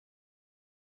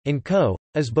Inco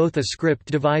is both a script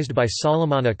devised by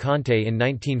Solomona Conte in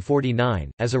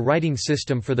 1949, as a writing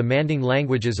system for the Manding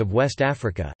languages of West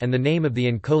Africa, and the name of the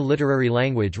Inco literary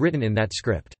language written in that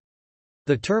script.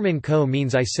 The term Inco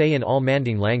means I say in all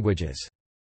Manding languages.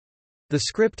 The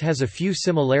script has a few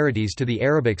similarities to the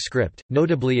Arabic script,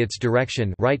 notably its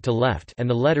direction right to left and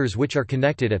the letters which are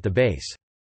connected at the base.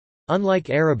 Unlike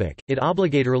Arabic, it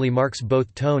obligatorily marks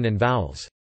both tone and vowels.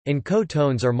 Inco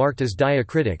tones are marked as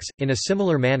diacritics, in a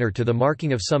similar manner to the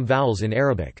marking of some vowels in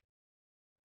Arabic.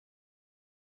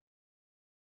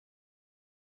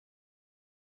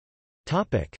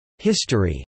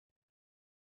 History.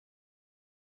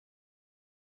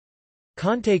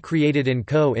 Conte created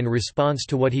Inco in response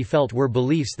to what he felt were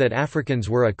beliefs that Africans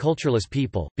were a cultureless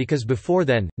people, because before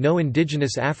then, no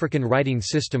indigenous African writing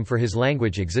system for his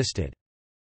language existed.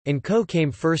 Inco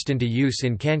came first into use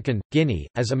in Kankan, Guinea,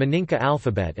 as a Maninka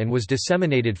alphabet and was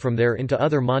disseminated from there into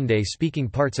other Mande-speaking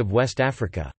parts of West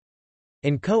Africa.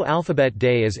 Inco Alphabet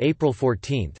Day is April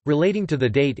 14, relating to the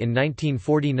date in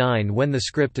 1949 when the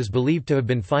script is believed to have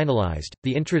been finalized.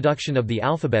 The introduction of the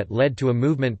alphabet led to a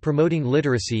movement promoting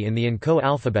literacy in the Inco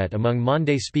alphabet among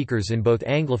Mande speakers in both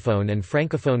Anglophone and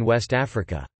Francophone West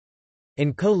Africa.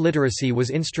 Inco literacy was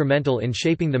instrumental in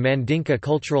shaping the Mandinka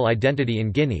cultural identity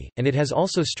in Guinea, and it has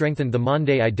also strengthened the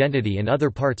Mande identity in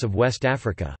other parts of West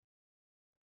Africa.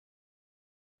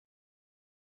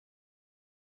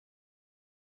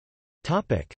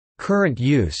 Current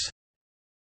use.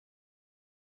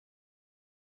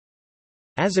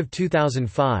 As of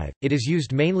 2005, it is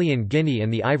used mainly in Guinea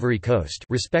and the Ivory Coast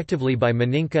respectively by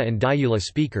Maninka and Dioula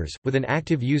speakers, with an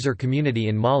active user community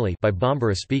in Mali by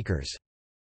Bambara speakers.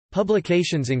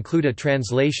 Publications include a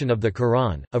translation of the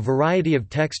Quran, a variety of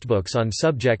textbooks on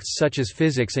subjects such as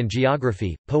physics and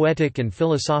geography, poetic and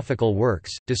philosophical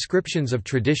works, descriptions of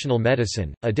traditional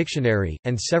medicine, a dictionary,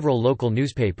 and several local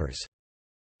newspapers.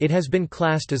 It has been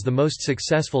classed as the most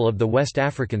successful of the West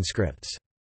African scripts.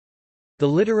 The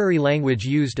literary language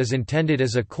used is intended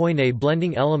as a koine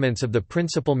blending elements of the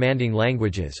principal Manding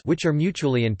languages which are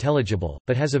mutually intelligible,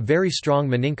 but has a very strong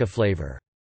Maninka flavor.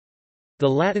 The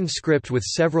Latin script with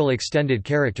several extended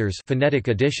characters phonetic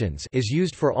additions is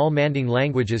used for all Manding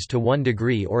languages to one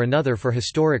degree or another for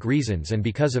historic reasons and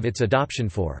because of its adoption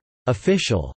for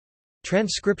official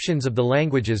transcriptions of the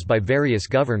languages by various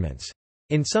governments.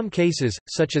 In some cases,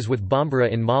 such as with Bambara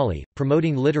in Mali,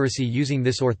 promoting literacy using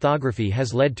this orthography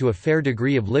has led to a fair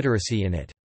degree of literacy in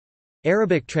it.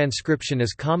 Arabic transcription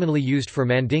is commonly used for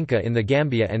Mandinka in the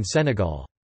Gambia and Senegal.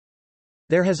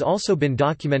 There has also been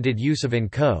documented use of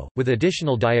Inco, with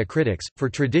additional diacritics, for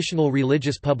traditional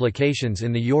religious publications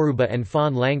in the Yoruba and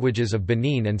Fon languages of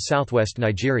Benin and southwest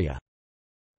Nigeria.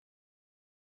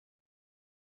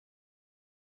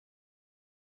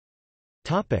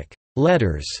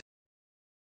 Letters.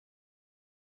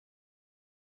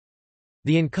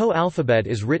 The Inco alphabet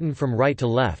is written from right to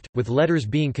left, with letters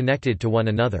being connected to one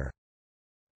another.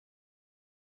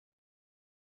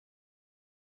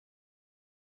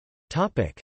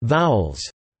 Vowels.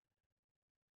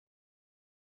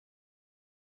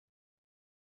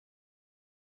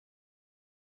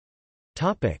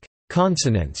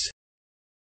 Consonants.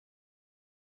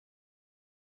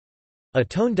 A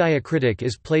tone diacritic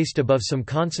is placed above some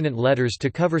consonant letters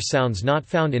to cover sounds not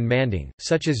found in Manding,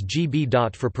 such as GB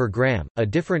dot for per gram. A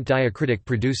different diacritic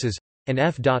produces an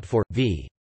F dot for v.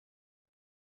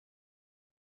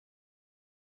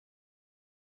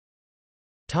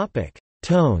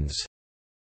 Tones.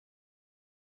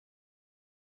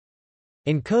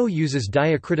 Inco uses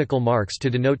diacritical marks to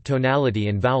denote tonality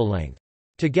and vowel length.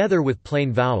 Together with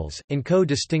plain vowels, Inco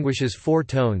distinguishes 4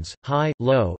 tones, high,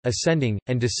 low, ascending,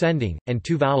 and descending, and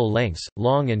 2 vowel lengths,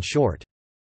 long and short.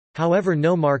 However,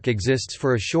 no mark exists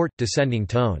for a short, descending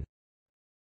tone.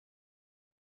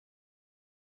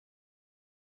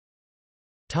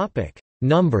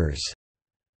 Numbers.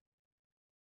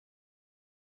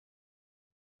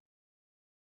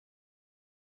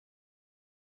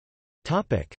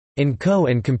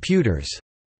 Inco and computers.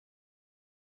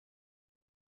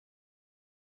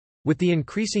 With the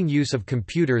increasing use of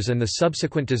computers and the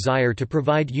subsequent desire to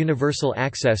provide universal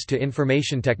access to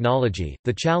information technology,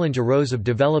 the challenge arose of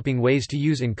developing ways to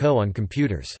use Inco on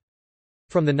computers.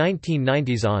 From the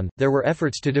 1990s on, there were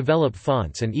efforts to develop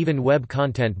fonts and even web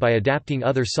content by adapting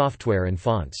other software and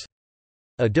fonts.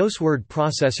 A DOS word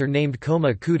processor named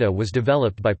Koma Kuda was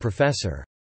developed by Professor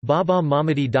Baba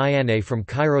Mamadi Diane from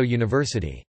Cairo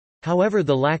University. However,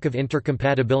 the lack of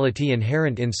intercompatibility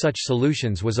inherent in such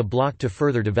solutions was a block to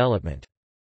further development.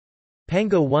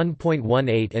 Pango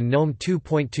 1.18 and GNOME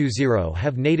 2.20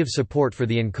 have native support for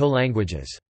the Inco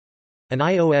languages. An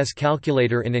iOS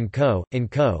calculator in Enco,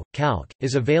 Calc,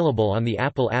 is available on the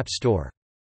Apple App Store.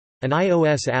 An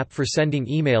iOS app for sending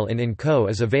email in Enco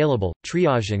is available,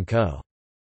 Triage Enco.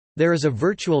 There is a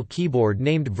virtual keyboard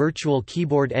named Virtual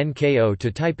Keyboard NKO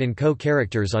to type Enco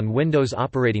characters on Windows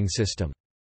operating system.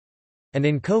 An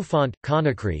Enco font,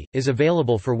 Conakry, is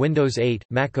available for Windows 8,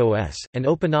 Mac OS, and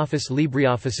OpenOffice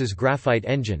LibreOffice's Graphite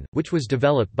engine, which was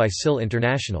developed by SIL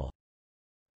International.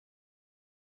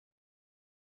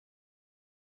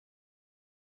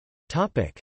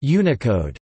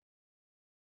 Unicode.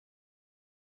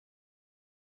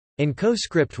 Enco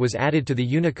script was added to the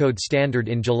Unicode standard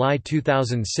in July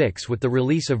 2006 with the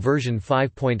release of version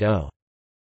 5.0.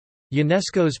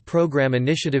 UNESCO's Program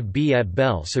Initiative B at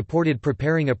Bell supported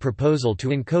preparing a proposal to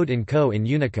encode Enco in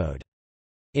Unicode.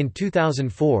 In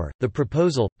 2004, the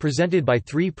proposal, presented by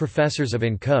three professors of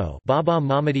Enco, Baba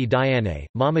Mamadi Diane,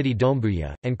 Mamadi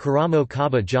Doumbouya, and Karamo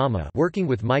Kaba Jama, working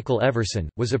with Michael Everson,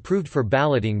 was approved for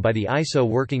balloting by the ISO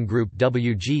working group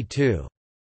WG2.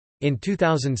 In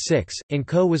 2006,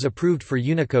 Enco was approved for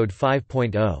Unicode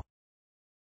 5.0.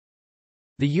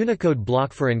 The Unicode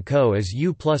block for Enco is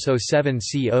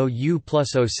U+07CO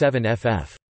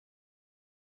U+07FF.